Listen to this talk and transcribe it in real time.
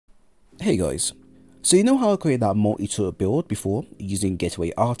Hey guys, so you know how I created that multi-turret build before using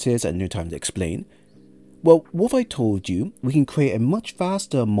Getaway artists and no time to explain? Well, what if I told you we can create a much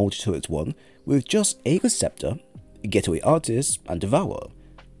faster multi-turret one with just ager, sceptor, Getaway artists and devour?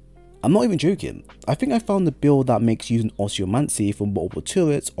 I'm not even joking, I think I found the build that makes using Osteomancy for multiple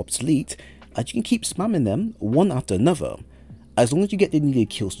turrets obsolete, as you can keep spamming them one after another, as long as you get the needed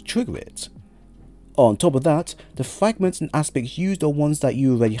kills to trigger it. On top of that, the fragments and aspects used are ones that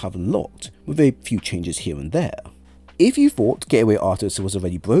you already have unlocked, with a few changes here and there. If you thought Getaway Artist was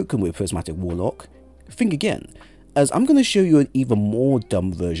already broken with Prismatic Warlock, think again, as I'm going to show you an even more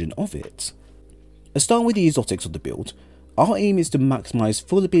dumb version of it. Starting with the exotics of the build, our aim is to maximize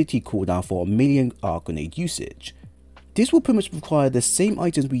full ability cooldown for a million arc grenade usage. This will pretty much require the same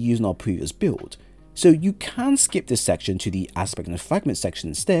items we used in our previous build, so you can skip this section to the aspect and fragment section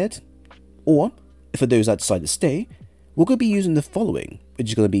instead, or for those that decide to stay, we're going to be using the following, which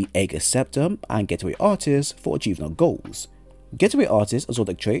is going to be ager, scepter and Getaway artists for achieving our goals. Getaway artist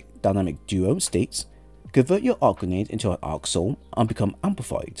exotic trait dynamic duo states, convert your arc grenade into an arc soul and become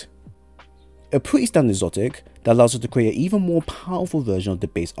amplified. A pretty standard exotic that allows us to create an even more powerful version of the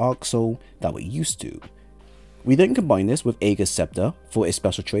base arc soul that we're used to. We then combine this with ager scepter for a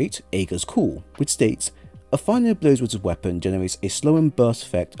special trait, ager's cool, which states, a final blows with his weapon generates a slow and burst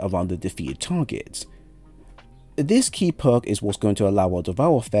effect around the defeated targets. This key perk is what's going to allow our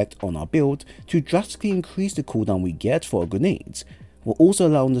devour effect on our build to drastically increase the cooldown we get for our grenades, while also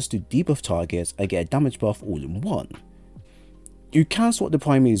allowing us to debuff targets and get a damage buff all in one. You can swap the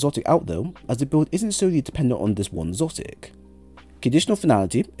primary exotic out though, as the build isn't solely dependent on this one exotic. Conditional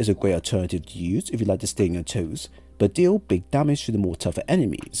finality is a great alternative to use if you like to stay on your toes, but deal big damage to the more tougher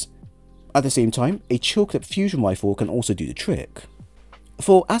enemies. At the same time, a chill clip fusion rifle can also do the trick.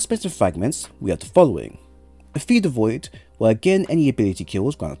 For aspects of fragments, we have the following. Feed the Void, where again any ability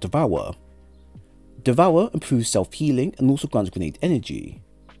kills grant Devour. Devour improves self-healing and also grants grenade energy.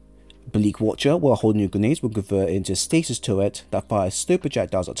 Bleak Watcher, where holding your grenades will convert into a stasis turret that fires slow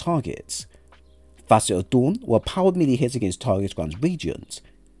projectiles at targets. Facet of Dawn, where powered melee hits against targets grants Radiant.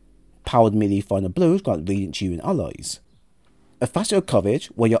 Powered melee final blows grant Radiant to you and allies. A Facet of Courage,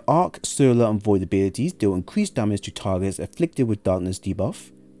 where your Arc, Solar and Void abilities deal increased damage to targets afflicted with Darkness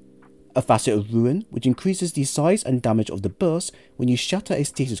debuff. A Facet of Ruin, which increases the size and damage of the burst when you shatter a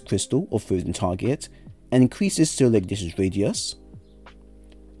stasis crystal or frozen target, and increases Solar Ignition's radius.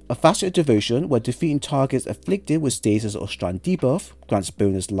 A Facet of Devotion, where defeating targets afflicted with stasis or strand debuff grants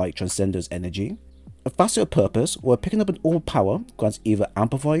bonus light transcendence energy. A Facet of Purpose, where picking up an orb power grants either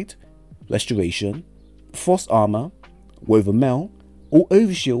Amplified, Restoration, Frost Armor, Woven Mail, or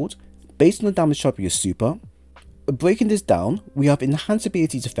Overshield based on the damage type of your super. Breaking this down, we have enhanced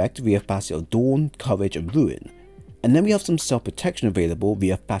abilities effect via Facet of Dawn, Courage and Ruin, and then we have some self-protection available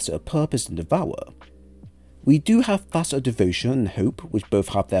via Facet of Purpose and Devour. We do have Facet of Devotion and Hope, which both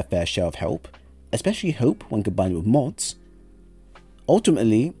have their fair share of help, especially Hope when combined with mods.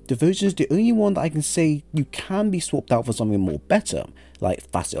 Ultimately, Devotion is the only one that I can say you can be swapped out for something more better, like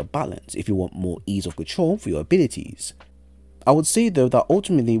Facet of Balance if you want more ease of control for your abilities. I would say though that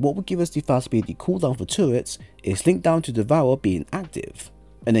ultimately what would give us the fast ability cooldown for turrets is linked down to Devour being active,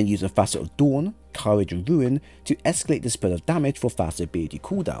 and then using Facet of Dawn, Courage and Ruin to escalate the spread of damage for fast ability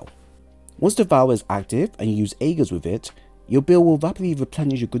cooldown. Once Devour is active and you use Agers with it, your build will rapidly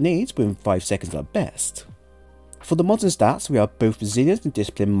replenish your grenades within 5 seconds at best. For the mods and stats, we have both Resilience and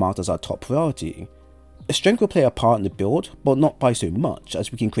Discipline marked as our top priority. Strength will play a part in the build, but not by so much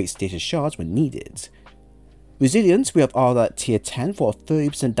as we can create stasis shards when needed. Resilience, we have R at tier 10 for a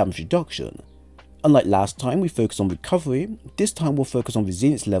 30% damage reduction. Unlike last time we focused on recovery, this time we'll focus on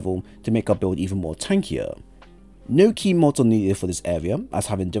resilience level to make our build even more tankier. No key mods are needed for this area, as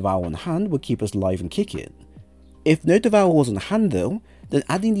having Devour on hand will keep us live and kicking. If no Devour was on hand though, then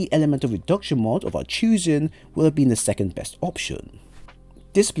adding the elemental reduction mod of our choosing would have been the second best option.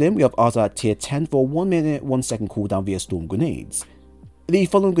 Discipline, we have ours at tier 10 for a 1 minute 1 second cooldown via storm grenades. The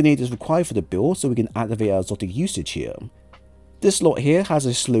following grenade is required for the build so we can activate our exotic usage here. This slot here has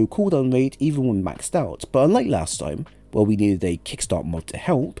a slow cooldown rate even when maxed out, but unlike last time, where we needed a kickstart mod to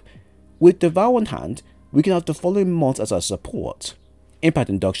help, with Devour on hand, we can have the following mods as our support. Impact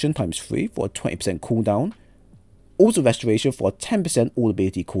Induction times 3 for a 20% cooldown, Auto Restoration for a 10% all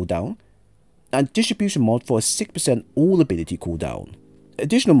ability cooldown, and Distribution mod for a 6% all ability cooldown.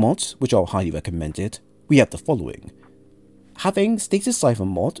 Additional mods, which are highly recommended, we have the following. Having Stasis Siphon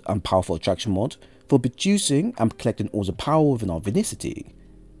mod and Powerful Attraction mod for producing and collecting all the power within our Vinicity.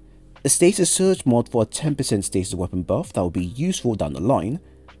 A Stasis Surge mod for a 10% stasis weapon buff that will be useful down the line,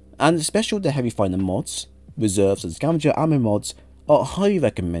 and especially the Heavy Finder mods, Reserves and Scavenger ammo mods are highly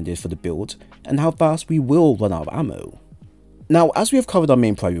recommended for the build and how fast we will run out of ammo. Now, as we have covered our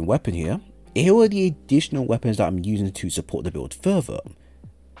main primary weapon here are the additional weapons that I'm using to support the build further.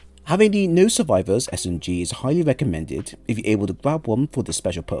 Having the No Survivors SMG is highly recommended if you're able to grab one for the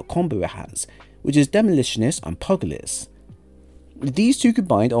special perk combo it has, which is Demolitionist and Pugilist. These two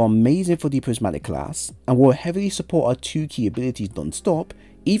combined are amazing for the Prismatic class and will heavily support our two key abilities non-stop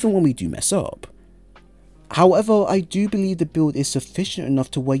even when we do mess up. However, I do believe the build is sufficient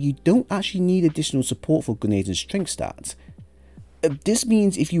enough to where you don't actually need additional support for grenades and strength stats. This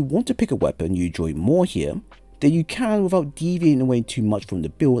means if you want to pick a weapon you enjoy more here, then you can without deviating away too much from the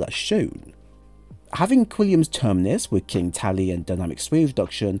build as shown. Having Quilliam's Terminus with killing tally and dynamic sway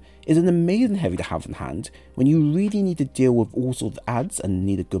reduction is an amazing heavy to have on hand when you really need to deal with all sorts of adds and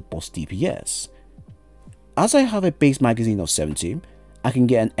need a good boss DPS. As I have a base magazine of 70, I can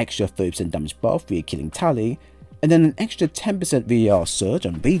get an extra 30% damage buff via killing tally, and then an extra 10% via our Surge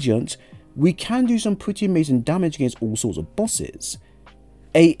and Radiant. We can do some pretty amazing damage against all sorts of bosses.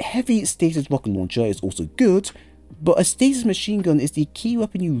 A heavy stasis rocket launcher is also good, but a stasis machine gun is the key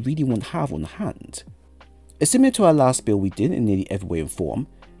weapon you really want to have on hand. Similar to our last build we did in nearly every way and form,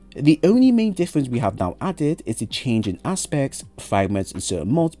 the only main difference we have now added is the change in aspects, fragments and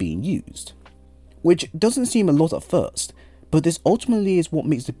certain mods being used. Which doesn't seem a lot at first, but this ultimately is what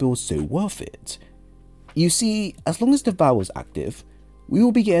makes the build so worth it. You see, as long as the Devour is active, we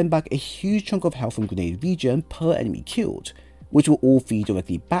will be getting back a huge chunk of health and grenade regen per enemy killed, which will all feed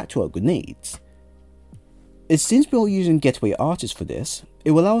directly back to our grenades. Since we are using Getaway Artists for this,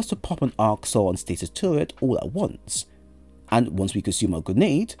 it will allow us to pop an Arc Soul and Stasis Turret all at once, and once we consume our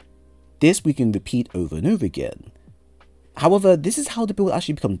grenade, this we can repeat over and over again. However, this is how the build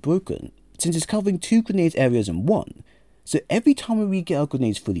actually becomes broken, since it's covering 2 grenade areas in one, so every time we get our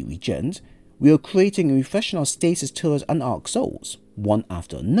grenades fully regened, we are creating and refreshing our Stasis Turrets and Arc Souls, one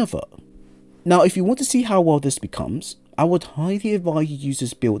after another. Now if you want to see how well this becomes, I would highly advise you use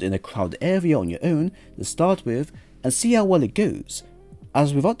this build in a crowded area on your own to start with and see how well it goes,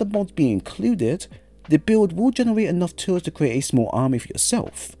 as without the mods being included, the build will generate enough turrets to create a small army for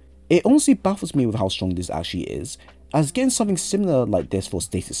yourself. It honestly baffles me with how strong this actually is, as getting something similar like this for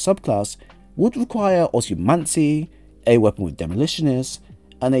Stasis subclass would require Osseomancy, a weapon with Demolitionist,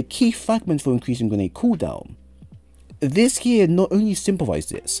 and a key fragment for increasing grenade cooldown. This here not only simplifies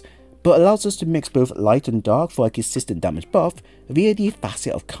this, but allows us to mix both light and dark for a consistent damage buff via the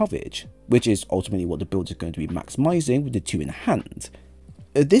facet of coverage, which is ultimately what the build is going to be maximizing with the 2 in hand.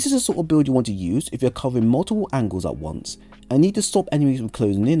 This is the sort of build you want to use if you're covering multiple angles at once and need to stop enemies from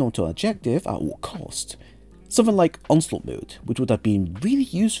closing in onto an objective at all cost. Something like Onslaught mode, which would have been really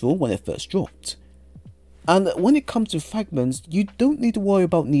useful when it first dropped. And when it comes to fragments, you don't need to worry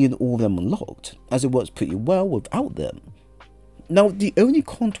about needing all of them unlocked, as it works pretty well without them. Now the only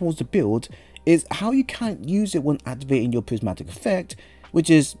con towards the build is how you can't use it when activating your prismatic effect, which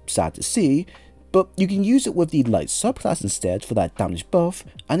is sad to see, but you can use it with the light subclass instead for that damage buff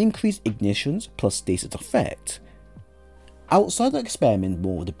and increased ignitions plus stasis effect. Outside of experimenting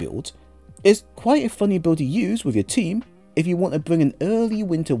more with the build, it's quite a funny build to use with your team if you want to bring an early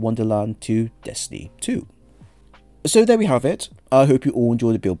winter wonderland to Destiny 2. So there we have it. I hope you all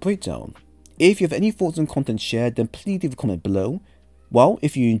enjoyed the build breakdown. If you have any thoughts on content shared, then please leave a comment below. While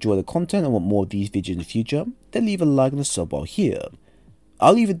if you enjoy the content and want more of these videos in the future, then leave a like and a sub while here.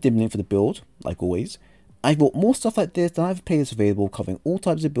 I'll leave a dim link for the build, like always. I've got more stuff like this than I have a playlist available covering all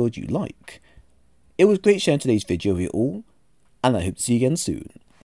types of builds you like. It was great sharing today's video with you all, and I hope to see you again soon.